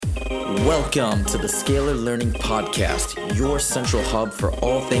Welcome to the Scalar Learning Podcast, your central hub for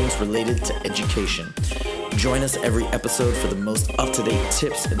all things related to education. Join us every episode for the most up-to-date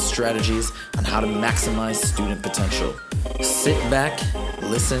tips and strategies on how to maximize student potential. Sit back,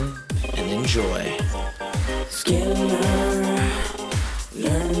 listen, and enjoy. Scalar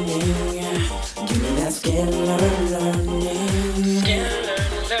learning, give me that scalar learning.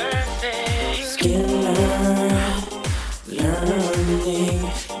 Scalar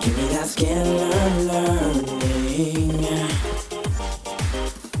learning, give me that scalar learning.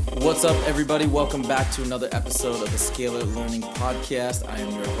 What's up, everybody? Welcome back to another episode of the Scalar Learning Podcast. I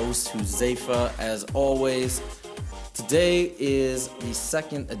am your host, Huzefa, as always. Today is the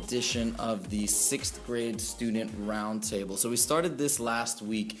second edition of the 6th grade student roundtable. So we started this last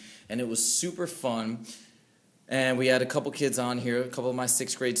week, and it was super fun. And we had a couple kids on here, a couple of my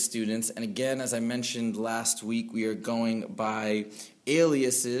 6th grade students. And again, as I mentioned last week, we are going by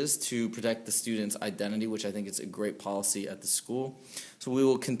aliases to protect the student's identity, which I think is a great policy at the school. So we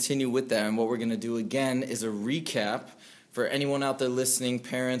will continue with that. And what we're going to do again is a recap for anyone out there listening,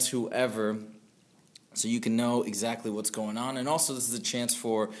 parents, whoever, so you can know exactly what's going on. And also this is a chance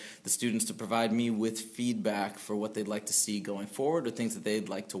for the students to provide me with feedback for what they'd like to see going forward or things that they'd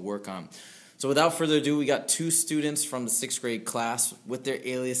like to work on. So without further ado, we got 2 students from the 6th grade class with their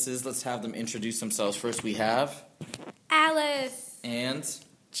aliases. Let's have them introduce themselves. First we have Alice. And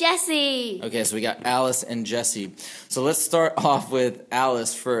Jessie. Okay, so we got Alice and Jessie. So let's start off with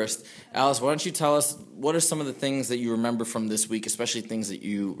Alice first. Alice, why don't you tell us what are some of the things that you remember from this week, especially things that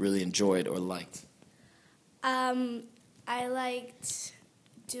you really enjoyed or liked? I liked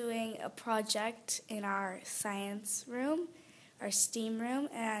doing a project in our science room, our STEAM room,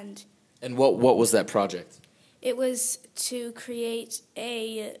 and what was that project? it was to create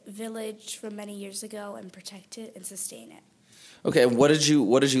a village from many years ago and protect it and sustain it. Okay, and what did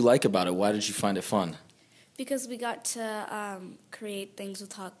you like about it? Why did you find it fun? Because we got to create things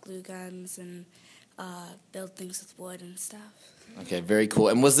with hot glue guns and build things with wood and stuff. Okay, very cool.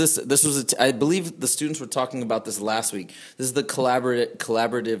 And I believe the students were talking about this last week. This is the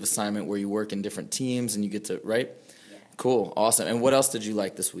collaborative assignment where you work in different teams and you get to, right? Yeah. Cool, awesome. And what else did you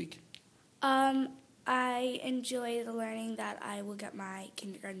like this week? I enjoyed learning that I will get my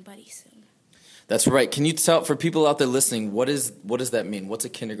kindergarten buddy soon. That's right. Can you tell, for people out there listening, what does that mean? What's a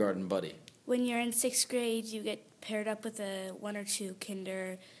kindergarten buddy? When you're in 6th grade, you get paired up with a 1 or 2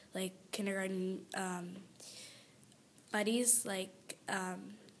 kindergarten buddies,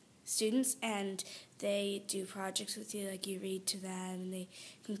 students, and they do projects with you, like you read to them, and they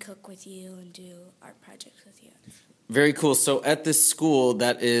can cook with you and do art projects with you. Very cool. So at this school,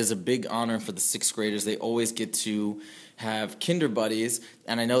 that is a big honor for the 6th graders. They always get to have kinder buddies,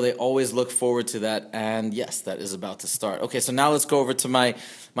 and I know they always look forward to that, and yes, that is about to start. Okay, so now let's go over to my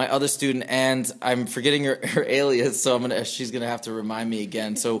other student, and I'm forgetting her alias, so she's going to have to remind me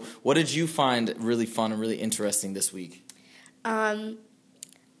again. So what did you find really fun and really interesting this week? I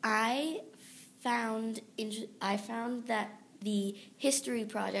found that the history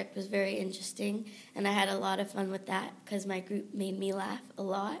project was very interesting, and I had a lot of fun with that because my group made me laugh a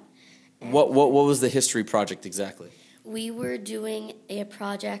lot. What was the history project exactly? We were doing a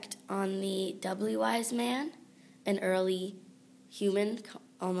project on the W-Wise man, an early human,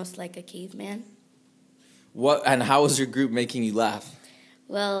 almost like a caveman. And how was your group making you laugh?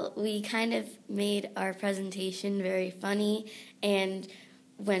 Well, we kind of made our presentation very funny, and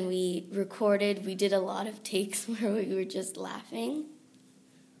when we recorded, we did a lot of takes where we were just laughing.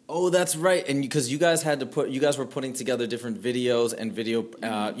 Oh, that's right. And because you guys were putting together different videos and video,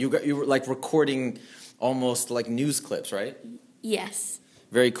 you were like recording almost like news clips, right? Yes.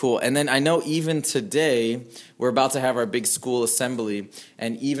 Very cool. And then I know even today we're about to have our big school assembly,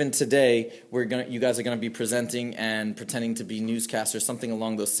 and even today you guys are going to be presenting and pretending to be newscasters, something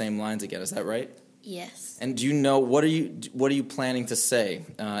along those same lines again. Is that right? Yes. And do you know what are you planning to say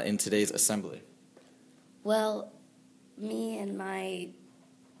in today's assembly? Well, me and my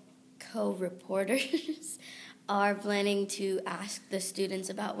co-reporters are planning to ask the students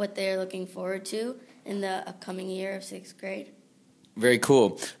about what they're looking forward to in the upcoming year of 6th grade. Very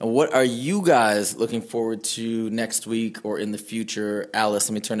cool. And what are you guys looking forward to next week or in the future? Alice,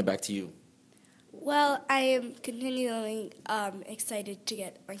 let me turn it back to you. Well, I am continually excited to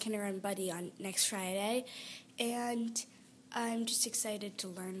get my kindergarten buddy on next Friday, and I'm just excited to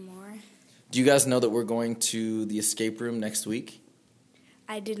learn more. Do you guys know that we're going to the escape room next week?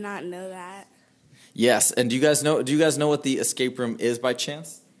 I did not know that. Yes, and do you guys know what the escape room is by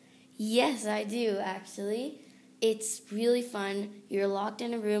chance? Yes, I do, actually. It's really fun. You're locked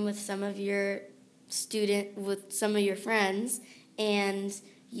in a room with some of your friends, and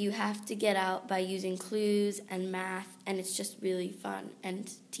you have to get out by using clues and math, and it's just really fun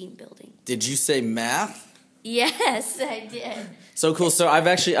and team building. Did you say math? Yes, I did. So cool. So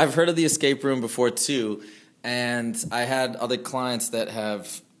I've heard of the escape room before too, and I had other clients that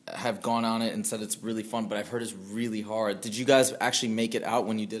have gone on it and said it's really fun, but I've heard it's really hard. Did you guys actually make it out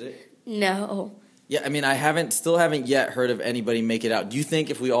when you did it? No. Yeah, I mean, still haven't yet heard of anybody make it out. Do you think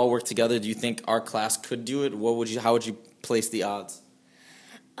if we all work together, do you think our class could do it? How would you place the odds?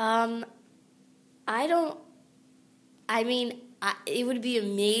 It would be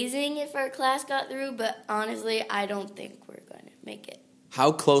amazing if our class got through, but honestly, I don't think we're going to make it.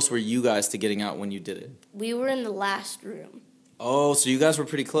 How close were you guys to getting out when you did it? We were in the last room. Oh, so you guys were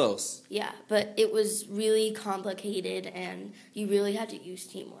pretty close. Yeah, but it was really complicated, and you really had to use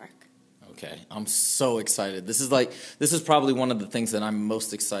teamwork. Okay, I'm so excited. This is probably one of the things that I'm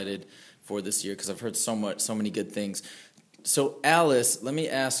most excited for this year because I've heard so many good things. So Alice, let me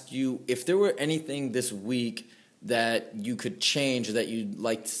ask you, if there were anything this week that you could change that you'd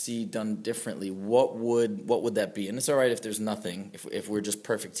like to see done differently, what would that be? And it's all right if there's nothing, if we're just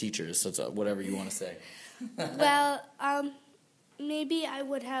perfect teachers, so it's whatever you want to say. Well, maybe I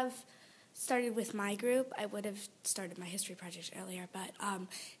would have started with my group. I would have started my history project earlier, but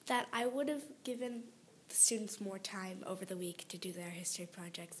that I would have given the students more time over the week to do their history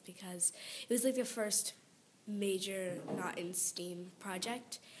projects because it was like the first major not in STEAM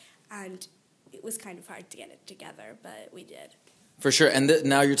project, and it was kind of hard to get it together, but we did. For sure. And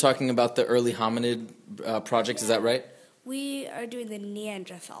now you're talking about the early hominid project, is that right? We are doing the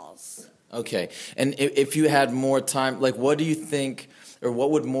Neanderthals. Okay. And if you had more time, like what do you think, or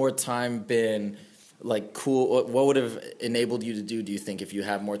what would more time been like cool, what would have enabled you to do you think, if you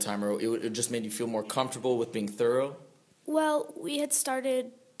had more time, or it just made you feel more comfortable with being thorough? Well, we had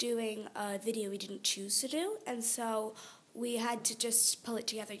started doing a video we didn't choose to do, and so we had to just pull it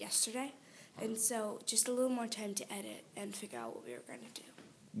together yesterday. And so just a little more time to edit and figure out what we were going to do.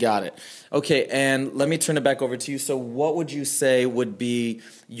 Got it. Okay, and let me turn it back over to you. So what would you say would be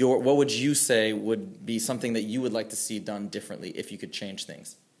something that you would like to see done differently if you could change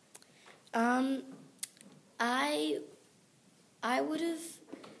things? I would have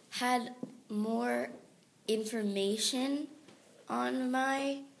had more information on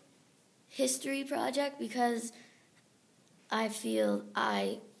my history project because I feel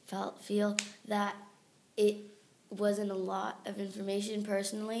that it wasn't a lot of information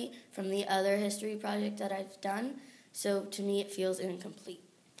personally from the other history project that I've done. So to me, it feels incomplete.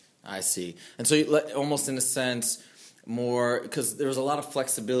 I see. And so almost in a sense, more, because there was a lot of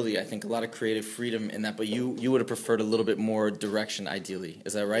flexibility, I think, a lot of creative freedom in that, but you would have preferred a little bit more direction, ideally.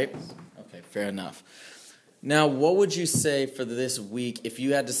 Is that right? Okay, fair enough. Now, what would you say for this week if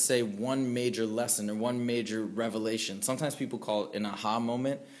you had to say one major lesson or one major revelation? Sometimes people call it an aha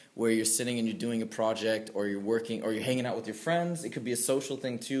moment, where you're sitting and you're doing a project, or you're working, or you're hanging out with your friends. It could be a social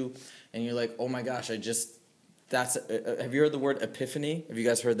thing too, and you're like, oh my gosh, have you heard the word epiphany? Have you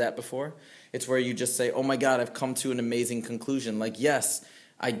guys heard that before? It's where you just say, oh my God, I've come to an amazing conclusion. Like, yes,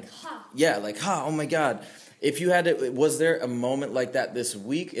 oh my God. If you had to, was there a moment like that this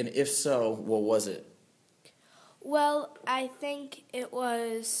week? And if so, what was it? Well, I think it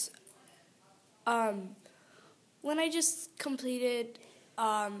was when I just completed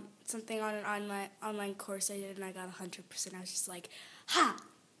something on an online course I did, and I got 100%. I was just like, ha!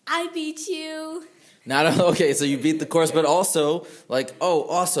 I beat you. Okay, so you beat the course, but also like, oh,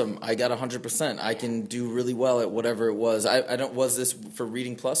 awesome! I got 100%. I can do really well at whatever it was. Was this for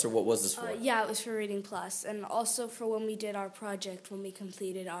Reading Plus, or what was this for? Yeah, it was for Reading Plus, and also for when we did our project, when we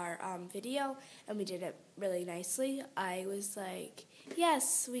completed our video, and we did it really nicely. I was like,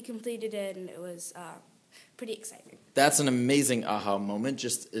 yes, we completed it, and it was pretty exciting. That's an amazing aha moment,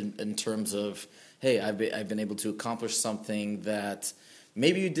 just in terms of, hey, I've been able to accomplish something that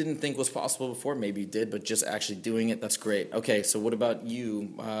maybe you didn't think was possible before, maybe you did, but just actually doing it, that's great. Okay, so what about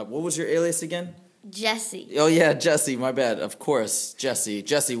you? What was your alias again? Jessie. Oh, yeah, Jessie, my bad. Of course, Jessie.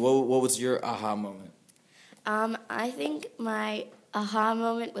 Jessie, what was your aha moment? I think my aha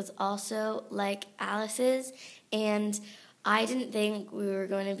moment was also like Alice's, and I didn't think we were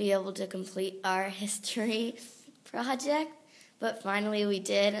going to be able to complete our history project, but finally we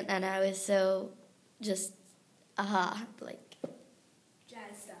did, and I was so just jazzed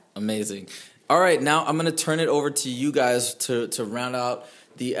up. Amazing. All right, now I'm going to turn it over to you guys to round out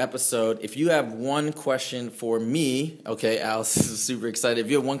the episode. If you have one question for me, okay, Alice is super excited. If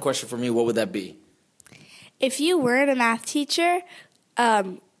you have one question for me, what would that be? If you weren't a math teacher,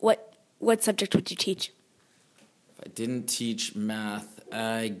 what subject would you teach? If I didn't teach math,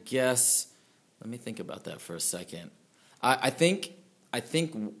 I guess, let me think about that for a second. I think I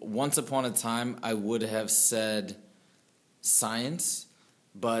think once upon a time I would have said science,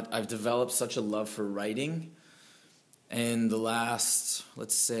 but I've developed such a love for writing in the last,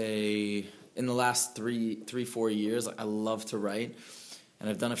 let's say, in the last 4 years. I love to write, and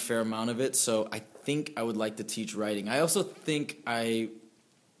I've done a fair amount of it, so I think I would like to teach writing. I also think I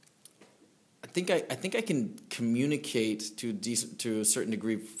can communicate to a certain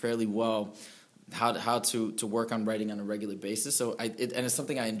degree fairly well how to work on writing on a regular basis. So and it's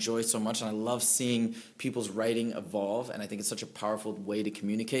something I enjoy so much, and I love seeing people's writing evolve, and I think it's such a powerful way to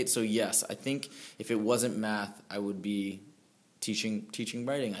communicate. So yes, I think if it wasn't math, I would be teaching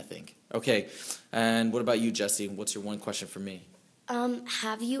writing, I think. Okay, and what about you, Jessie? What's your one question for me?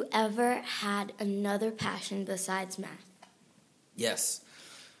 Have you ever had another passion besides math? Yes.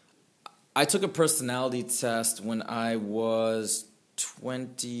 I took a personality test when I was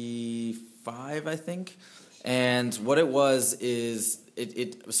 25, I think. And what it was is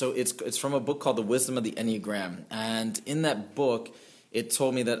it's from a book called The Wisdom of the Enneagram. And in that book, it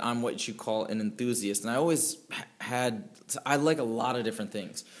told me that I'm what you call an enthusiast. And I always I like a lot of different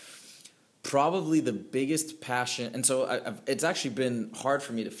things. Probably the biggest passion, and so it's actually been hard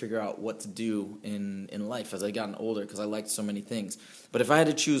for me to figure out what to do in life as I gotten older, because I liked so many things. But if I had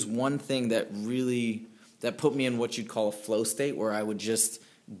to choose one thing that put me in what you'd call a flow state, where I would just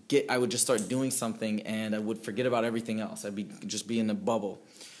start doing something and I would forget about everything else. I'd just be in a bubble.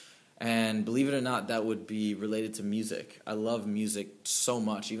 And believe it or not, that would be related to music. I love music so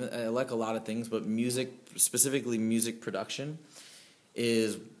much. Even I like a lot of things, but music, specifically music production,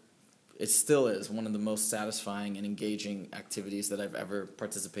 it still is one of the most satisfying and engaging activities that I've ever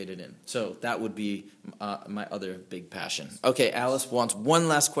participated in. So that would be my other big passion. Okay, Alice wants one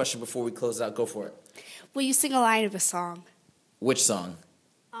last question before we close out. Go for it. Will you sing a line of a song? Which song?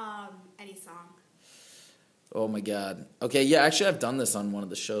 Any song. Oh my God. Okay, yeah, actually I've done this on one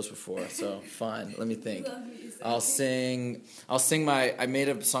of the shows before, so fine. Let me think. Love music. I made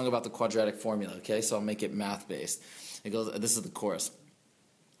a song about the quadratic formula, okay? So I'll make it math-based. It goes, this is the chorus.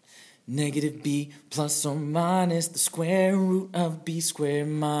 Negative b plus or minus the square root of b squared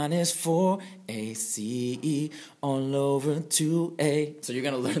minus 4ac all over 2a. So you're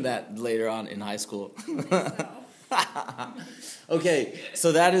going to learn that later on in high school. Okay,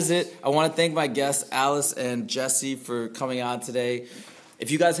 so that is it. I want to thank my guests, Alice and Jessie, for coming on today. If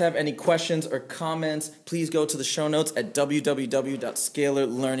you guys have any questions or comments, please go to the show notes at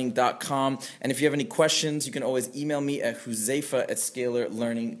www.scalarlearning.com. And if you have any questions, you can always email me at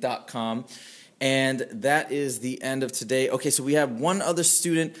huzefa@scalarlearning.com. And that is the end of today. Okay, so we have one other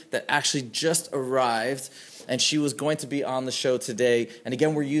student that actually just arrived, and she was going to be on the show today. And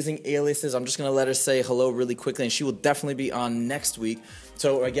again, we're using aliases. I'm just going to let her say hello really quickly, and she will definitely be on next week.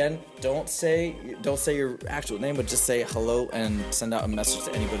 So again, don't say your actual name, but just say hello and send out a message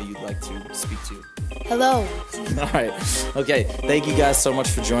to anybody you'd like to speak to. Hello. All right. Okay. Thank you guys so much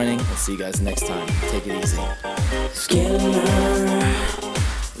for joining. I'll see you guys next time. Take it easy. Scalar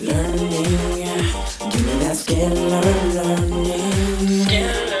learning. Give me that scalar learning.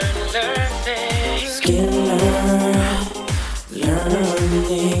 Scalar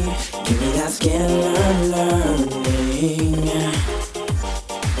learning. Give me that scalar learning.